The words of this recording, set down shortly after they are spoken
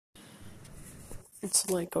It's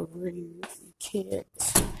like a ring. You can't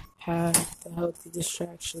have the healthy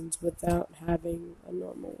distractions without having a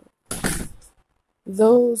normal one.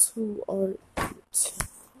 Those who aren't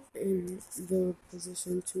in the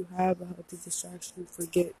position to have a healthy distraction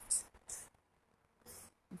forget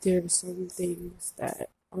there are some things that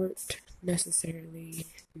aren't necessarily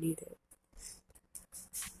needed.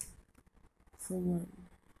 For one,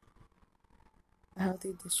 a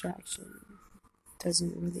healthy distraction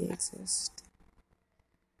doesn't really exist.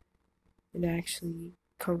 It actually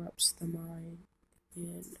corrupts the mind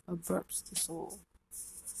and abrupts the soul.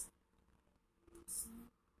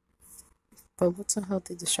 But what's a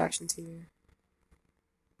healthy distraction to you?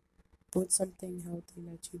 What's something healthy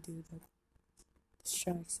that you do that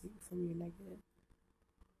distracts you from your negative?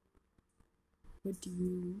 What do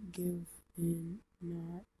you give and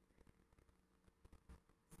not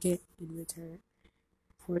get in return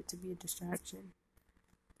for it to be a distraction?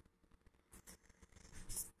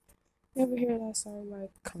 You ever hear that song by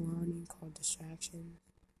Kalani called Distraction?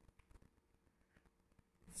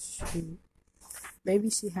 Shoot. Maybe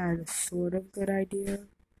she had a sort of good idea.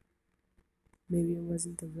 Maybe it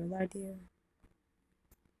wasn't the real idea.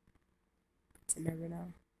 But you never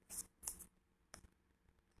know.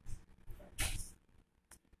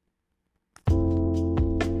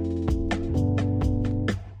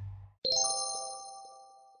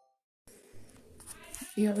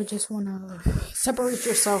 You ever just want to separate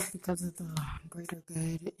yourself because of the greater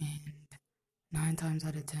good, and 9 times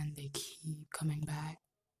out of 10 they keep coming back?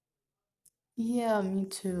 Yeah, me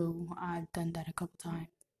too. I've done that a couple times.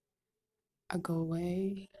 I go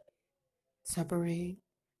away, separate,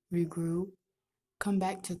 regroup, come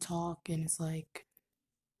back to talk, and it's like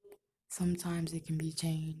sometimes it can be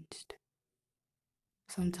changed,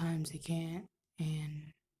 sometimes it can't,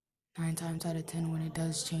 and 9 times out of 10 when it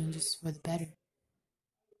does change, it's for the better.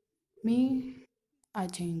 Me, I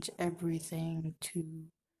change everything to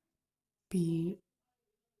be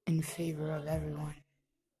in favor of everyone.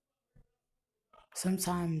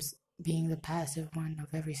 Sometimes being the passive one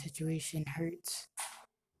of every situation hurts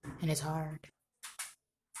and it's hard.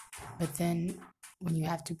 But then when you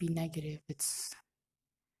have to be negative, it's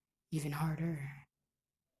even harder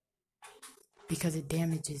because it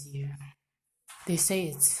damages you. They say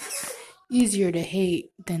it's easier to hate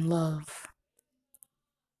than love.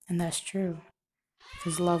 And that's true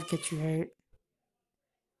because love gets you hurt.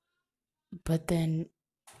 But then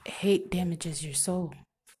hate damages your soul.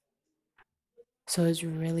 So is it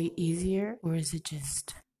really easier, or is it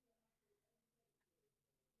just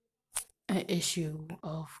an issue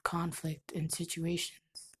of conflict in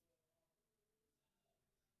situations?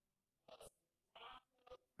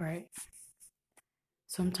 Right?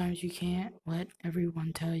 Sometimes you can't let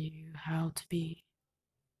everyone tell you how to be.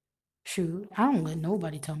 Shoot, I don't let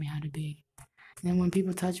nobody tell me how to be. And then when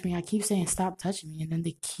people touch me, I keep saying stop touching me, and then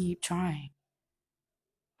they keep trying.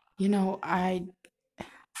 You know,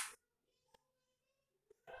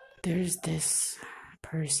 there's this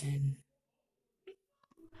person,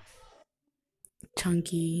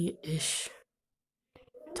 chunky-ish,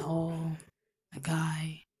 tall, a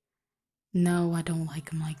guy. No, I don't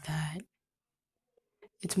like him like that.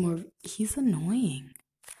 It's more, he's annoying.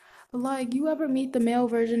 Like, you ever meet the male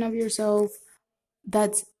version of yourself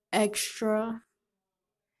that's extra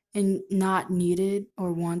and not needed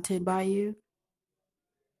or wanted by you?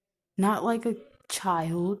 Not like a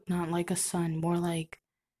child, not like a son, more like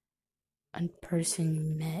a person you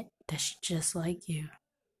met that's just like you.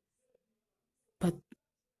 But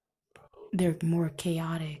they're more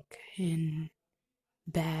chaotic and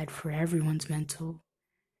bad for everyone's mental,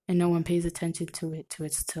 and no one pays attention to it till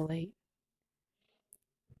it's too late.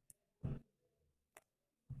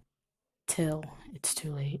 Till it's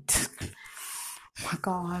too late. Oh my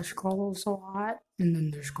gosh, Scroll's so hot. And then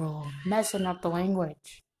there's Scroll messing up the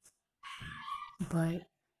language. But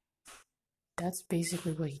that's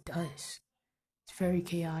basically what he does. It's very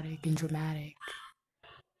chaotic and dramatic.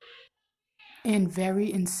 And very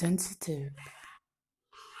insensitive.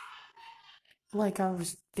 Like I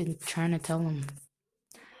was been trying to tell him,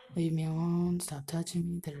 leave me alone, stop touching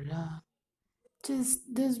me, da da da. Just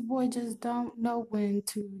this boy just don't know when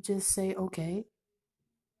to just say okay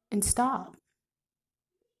and stop.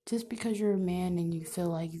 Just because you're a man and you feel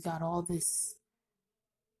like you got all this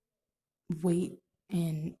weight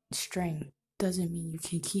and strength doesn't mean you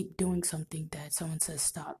can keep doing something that someone says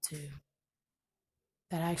stop to.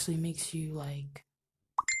 That actually makes you like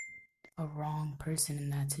a wrong person in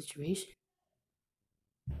that situation.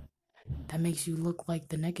 That makes you look like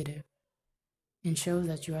the negative and shows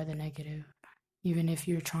that you are the negative. Even if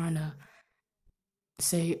you're trying to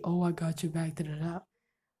say, oh, I got your back, da da da.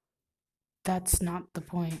 That's not the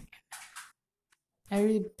point.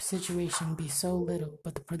 Every situation be so little,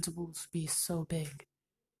 but the principles be so big.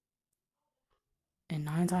 And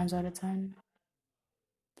 9 times out of 10,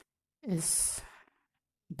 it's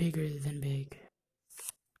bigger than big.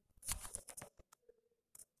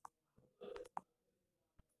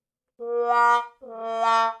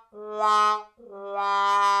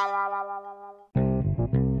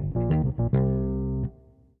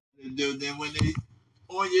 Then when they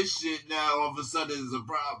on your shit now, all of a sudden it's a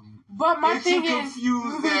problem. But my thing is,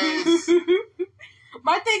 confused as.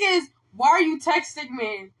 my thing is, why are you texting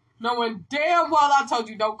me knowing damn well I told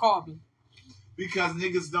you don't call me? Because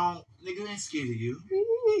niggas ain't scared of you.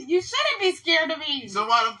 You shouldn't be scared of me. So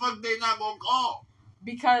why the fuck they not gonna call?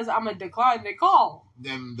 Because I'm gonna decline their call.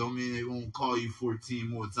 Them don't mean they won't call you 14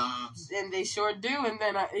 more times. And they sure do. And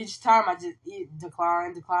then each time I just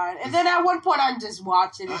decline. And then at one point I'm just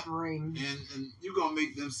watching it ring. And you gonna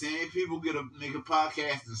make them say, people make a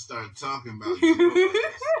podcast and start talking about you.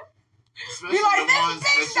 Especially be like, this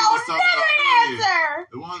bitch don't never answer.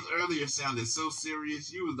 The ones earlier sounded so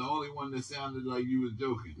serious. You was the only one that sounded like you was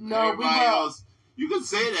joking. No, everybody else, you could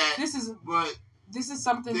say that. This is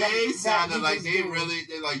something they sounded that like they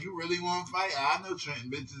like, you really want to fight? I know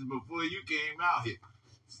Trenton bitches before you came out here.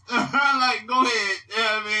 Like, go ahead. Yeah,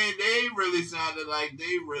 I mean, they really sounded like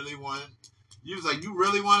they really wanted. You was like, you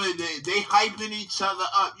really wanted. They hyping each other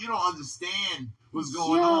up. You don't understand what's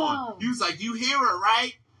going on. You was like, you hear it,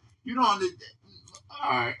 right? You don't understand.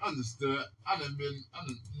 Alright, understood. I've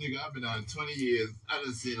been out 20 years. I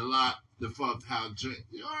done seen a lot. The fuck how Trent.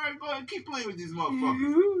 Alright, go ahead, keep playing with these motherfuckers.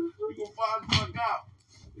 You gonna find the fuck out.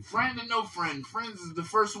 Friend or no friend, friends is the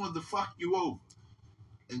first one to fuck you over.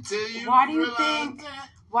 Until you Why do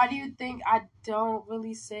you think I don't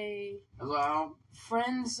really say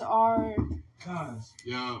friends are? Cause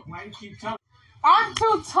why you keep telling? I'm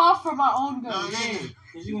too tough for my own good.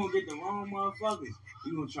 Cause you gonna get the wrong motherfuckers.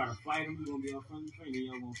 You gonna try to fight them. You gonna be a friendly friend. Then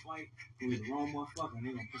y'all gonna fight. You gonna get the wrong motherfucker. And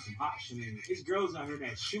they gonna put some hot shit in it. There's girls out here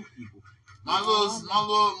that shoot people. My little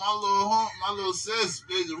sis,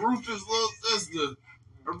 Rufus' little sister.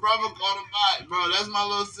 Her brother called her back, bro. That's my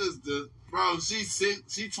little sister, bro. She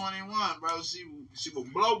 21, bro. She will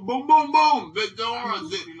blow, boom, boom, boom. But don't run.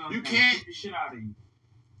 You can't shoot the shit out of you.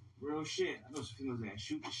 Real shit. I know some females that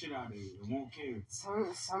shoot the shit out of you. They won't care.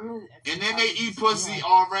 And then they eat pussy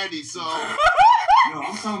already. So. No,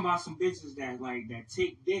 I'm talking about some bitches that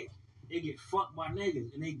take dick. They get fucked by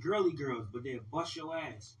niggas and they girly girls, but they'll bust your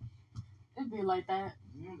ass. It'd be like that.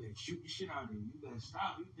 You know, they shoot the shit out of you. You better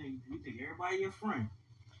stop. You think everybody your friend.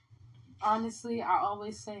 Honestly, I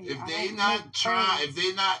always say if they not trying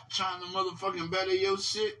to motherfucking better your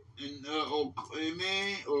shit and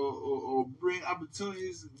or bring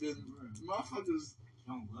opportunities, then motherfuckers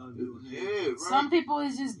don't love you. Yeah, right. Some people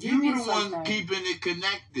is just devious. You the one keeping it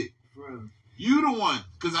connected. Bro. You the one,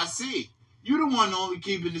 cause I see you the one only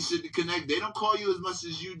keeping the shit connected. They don't call you as much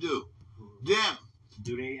as you do. Them.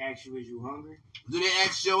 Do they ask you, is you hungry? Do they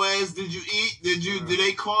ask your ass, did you eat? Do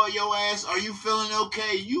they call your ass, are you feeling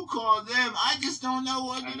okay? You call them. I just don't know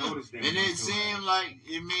what to do. And it seemed like,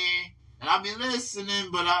 and I be listening,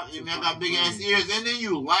 but I got big ass ears. And then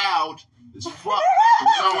you loud as fuck.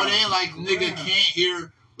 So it ain't like nigga can't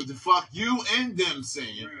hear what the fuck you and them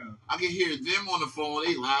saying. I can hear them on the phone.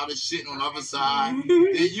 They loud as shit on the other side.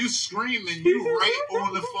 Then you screaming. You right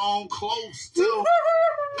on the phone close too.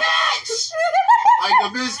 Bitch! Like a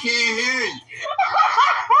bitch can't hear you.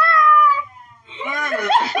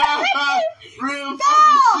 Real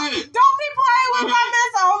fucking shit. Don't be playing with my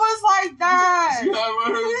miss almost like that. You got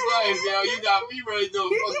her life, yo. You got me ready to do a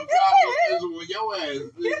fucking comedy with your ass.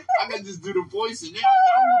 I can just do the voice and they don't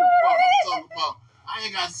know who the fuck I'm talking about. I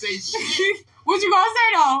ain't gotta say shit. What you gonna say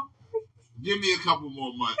though? Give me a couple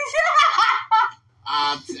more months.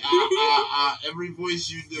 Every voice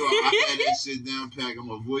you do, I had that shit down pack. I'm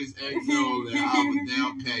a voice actor, all that. I would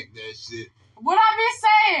down pack that shit. What I be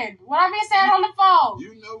saying? On the phone?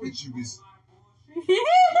 You know what you be saying.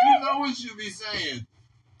 You know what you be saying.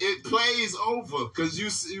 It plays over because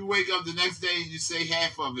you wake up the next day and you say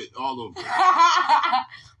half of it all over.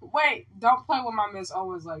 Wait, don't play with my Miss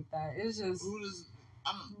Owens like that. It's just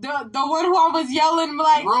the one who I was yelling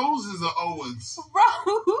like Rose is a Owens.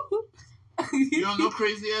 Rose. You don't know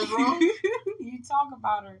crazy ass Rose? You talk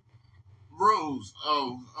about her. Rose.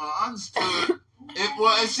 Oh, understood.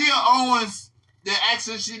 If she a Owens, the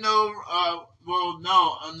accent she know.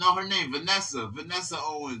 No, her name Vanessa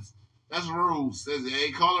Owens. That's Rose.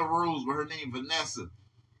 They call her Rose, but her name Vanessa.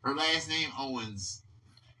 Her last name Owens.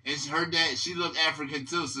 And her dad, she looked African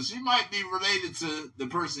too, so she might be related to the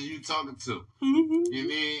person you talking to. Mm-hmm. You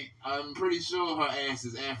mean? I'm pretty sure her ass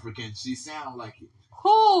is African. She sound like it.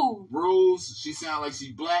 Who? Rose, she sound like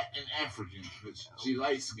she black and African, but she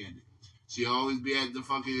light skinned. She always be at the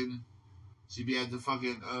fucking. She be at the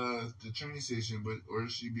fucking the train station, or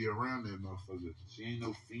she be around that motherfucker. She ain't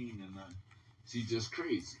no fiend or nothing. She just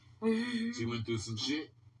crazy. She went through some shit,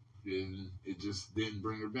 and it just didn't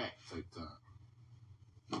bring her back type time.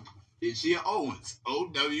 Is she Owens?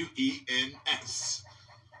 Owens.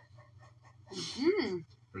 Mm-hmm.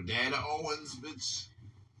 Her dad Owens, bitch.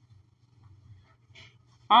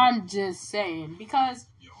 I'm just saying because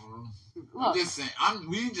look, I'm just saying.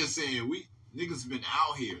 We just saying we niggas been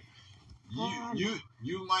out here.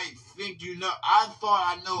 You might think you know. I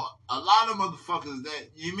thought I know a lot of motherfuckers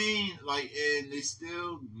that you mean like, and they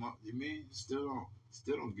still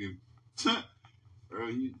don't give. Bro,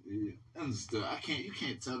 you understood. You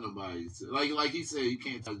can't tell nobody. Like he said, you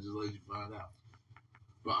can't tell, just let you find out.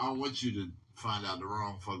 But I don't want you to find out the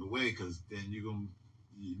wrong fucking way, because then you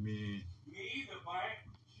mean. Me either, but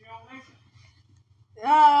she don't listen.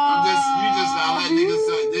 I let niggas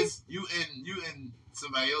say this. You in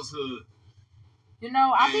somebody else's hood. You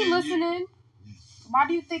know, I be listening. Why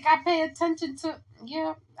do you think I pay attention to?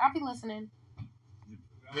 Yeah, I be listening.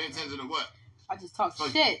 Pay attention to what? I just talk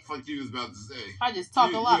shit. Fuck you was about to say. I just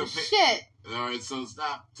talk a lot of shit. Alright, so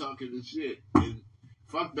stop talking the shit. And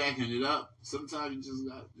fuck backing it up. Sometimes you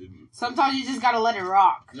just gotta let it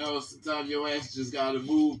rock. No, sometimes your ass just gotta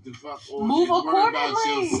move the fuck on. Move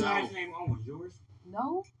accordingly. Whose last name Owens? Yours?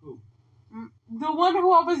 No. Who? The one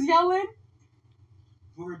who I was yelling?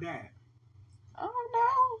 Who her dad? I don't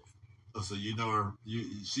know. Oh, so you know her?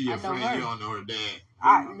 She your friend? Her. You don't know her dad?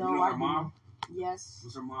 I know her mom. Yes.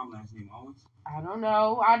 What's her mom last name? Owens? I don't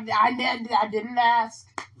know. I didn't ask.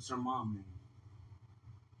 What's her mom name?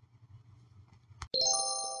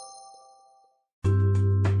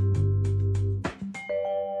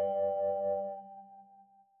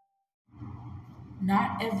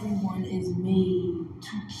 Not everyone is made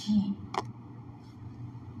to keep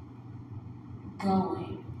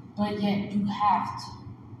going, but yet you have to,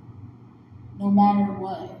 no matter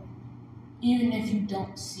what, even if you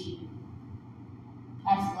don't see.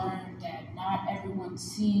 I've learned that not everyone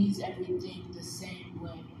sees everything the same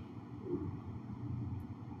way.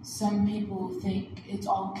 Some people think it's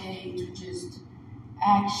okay to just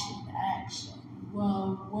action.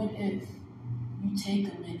 Well, what if you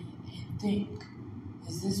take a minute and think,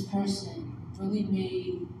 is this person really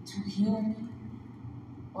made to heal me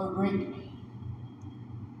or break me?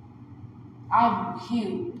 I will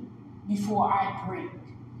heal before I break.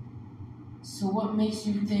 So what makes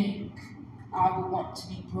you think I would want to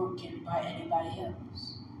be broken by anybody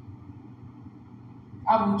else?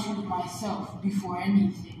 I will choose myself before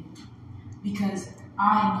anything, because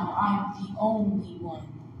I know I'm the only one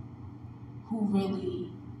who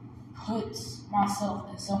really puts myself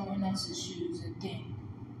in someone else's shoes and think,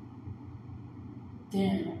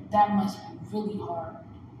 damn, that must be really hard.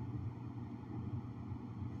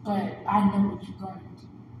 But I know what you're going to do.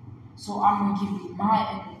 So I'm going to give you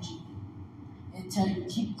my energy and tell you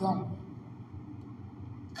keep going.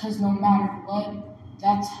 Because no matter what,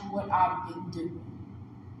 that's what I've been doing.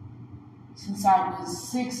 Since I was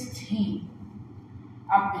 16,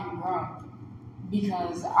 I've been grown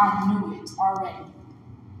because I knew it already.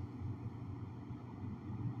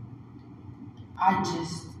 I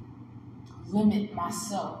just limit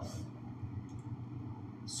myself.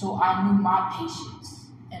 So I knew my patience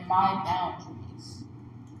and my boundaries.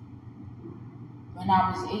 When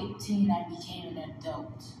I was 18, I became an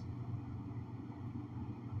adult.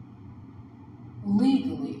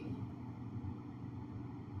 Legally.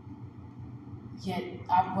 Yet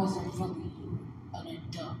I wasn't really an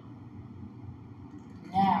adult.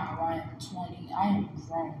 Now I am 20. I am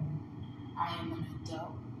grown. I am an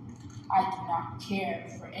adult. I do not care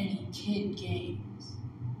for any kid games.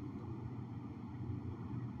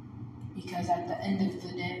 Because at the end of the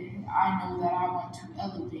day, I know that I want to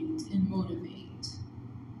elevate and motivate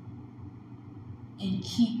and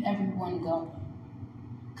keep everyone going.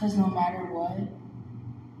 Because no matter what,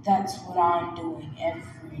 that's what I'm doing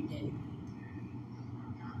every day.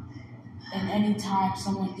 And anytime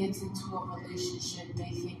someone gets into a relationship, they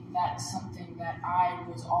think that's something that I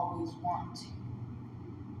was always wanting.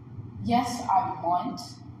 Yes, I want,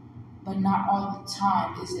 but not all the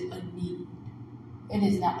time is it a need. It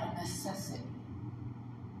is not a necessity.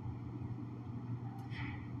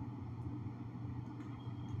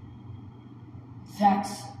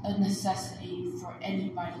 That's a necessity for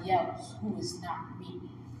anybody else who is not me.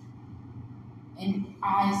 And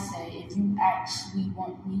I say, if you actually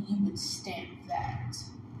want me, you would stamp that.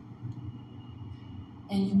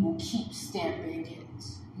 And you will keep stamping it,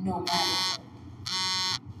 no matter what.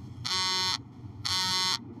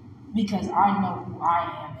 Because I know who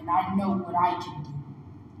I am, and I know what I can do.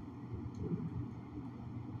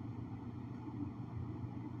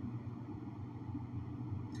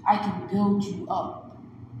 I can build you up,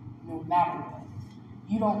 no matter what.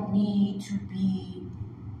 You don't need to be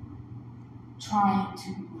trying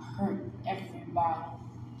to hurt everybody,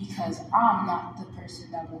 because I'm not the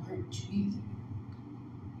person that will hurt you either.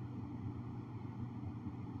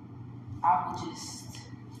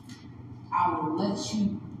 I will let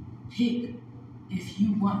you pick if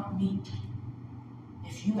you want me.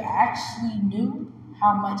 If you actually knew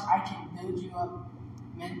how much I can build you up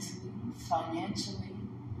mentally, financially,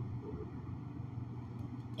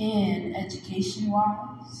 and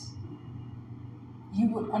education-wise, you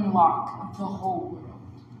would unlock the whole world.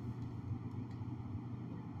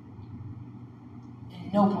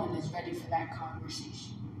 And no one is ready for that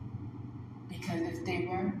conversation. Because if they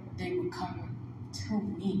were, they would come to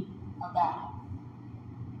me about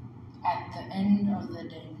it. At the end of the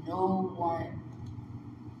day, no one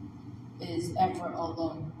is ever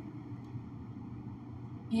alone.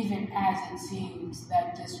 Even as it seems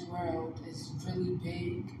that this world is really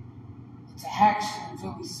big, it's actually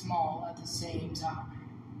really small at the same time.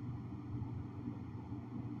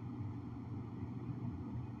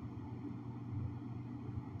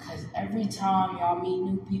 Because every time y'all meet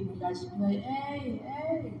new people, y'all just be like, hey,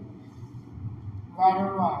 right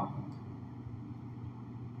or wrong.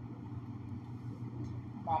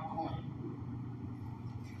 My point.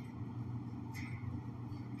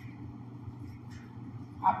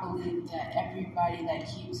 I believe that everybody that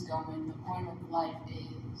keeps going, the point of life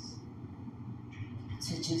is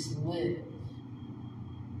to just live.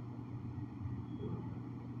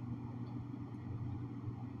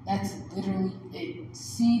 That's literally it.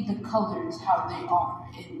 See the colors how they are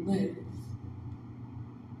and live.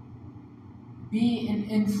 Be an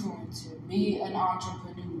influencer. Be an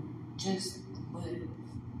entrepreneur. Just live.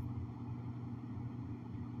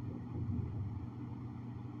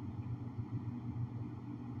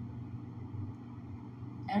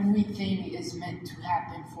 Everything is meant to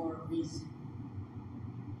happen for a reason.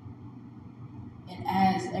 And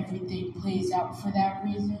as everything plays out for that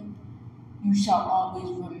reason, you shall always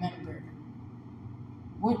remember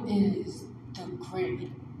what is the great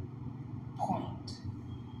point.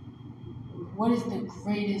 What is the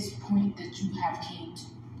greatest point that you have came to?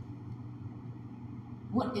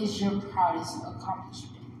 What is your proudest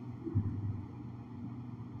accomplishment?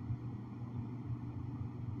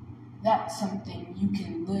 That's something you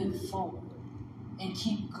can live for and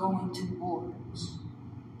keep going towards.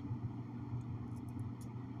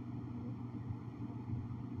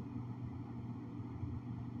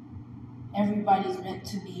 Everybody's meant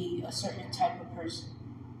to be a certain type of person.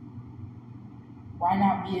 Why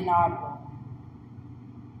not be an oddball?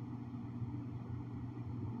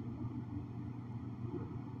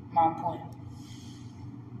 My point.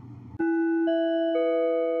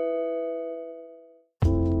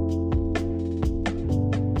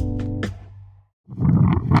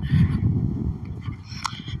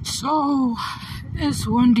 So, it's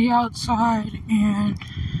windy outside and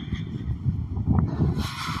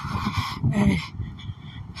hey,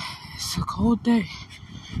 it's a cold day.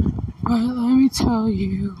 But let me tell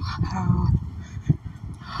you how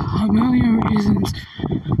a million reasons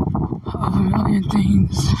of a million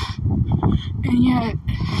things, and yet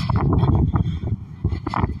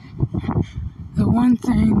the one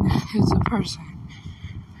thing is a person.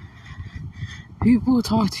 People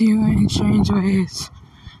talk to you in strange ways.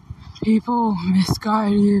 People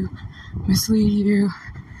misguide you, mislead you,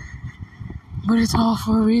 but it's all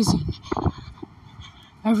for a reason.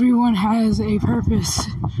 Everyone has a purpose.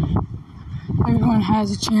 Everyone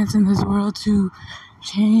has a chance in this world to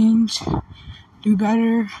change, do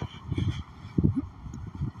better.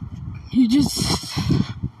 You just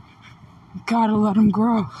gotta let them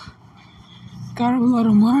grow. Gotta let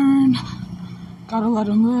them learn. Gotta let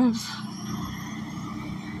them live.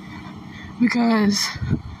 Because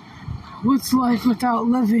what's life without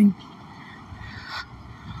living?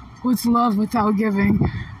 What's love without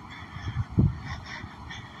giving?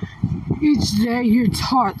 Each day you're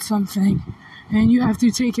taught something, and you have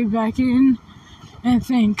to take it back in and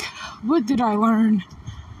think, what did I learn?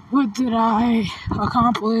 What did I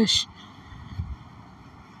accomplish?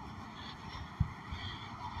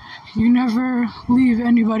 You never leave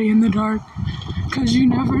anybody in the dark, because you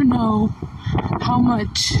never know how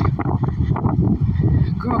much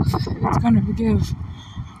growth it's going to give.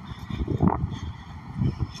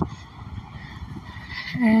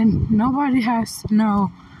 And nobody has to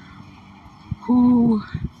know who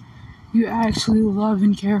you actually love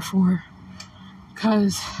and care for.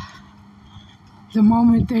 Because the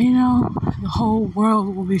moment they know, the whole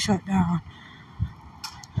world will be shut down.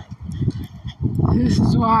 This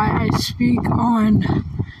is why I speak on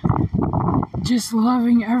just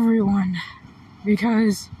loving everyone.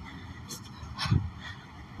 Because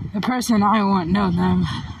the person I want know them.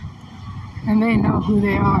 And they know who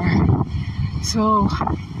they are. So,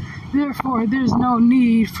 therefore, there's no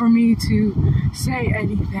need for me to say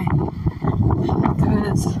anything.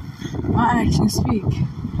 Because my actions speak.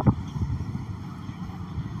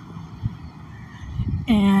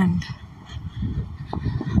 And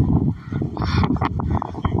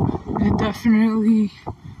it definitely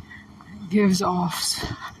gives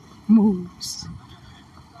off moves.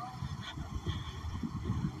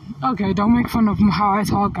 Okay, don't make fun of how I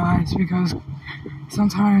talk, guys, because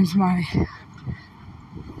sometimes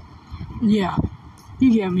yeah,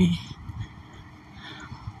 you get me.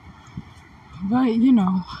 But,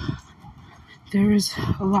 there is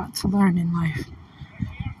a lot to learn in life.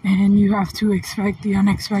 And you have to expect the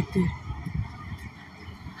unexpected.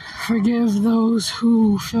 Forgive those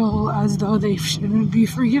who feel as though they shouldn't be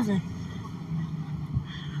forgiven.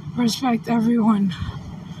 Respect everyone.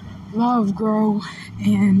 Love, grow,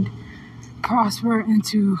 and prosper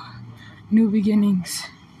into new beginnings.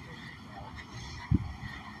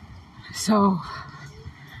 So,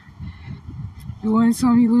 you win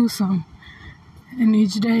some, you lose some. And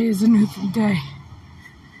each day is a new day.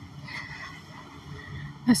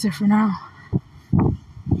 That's it for now.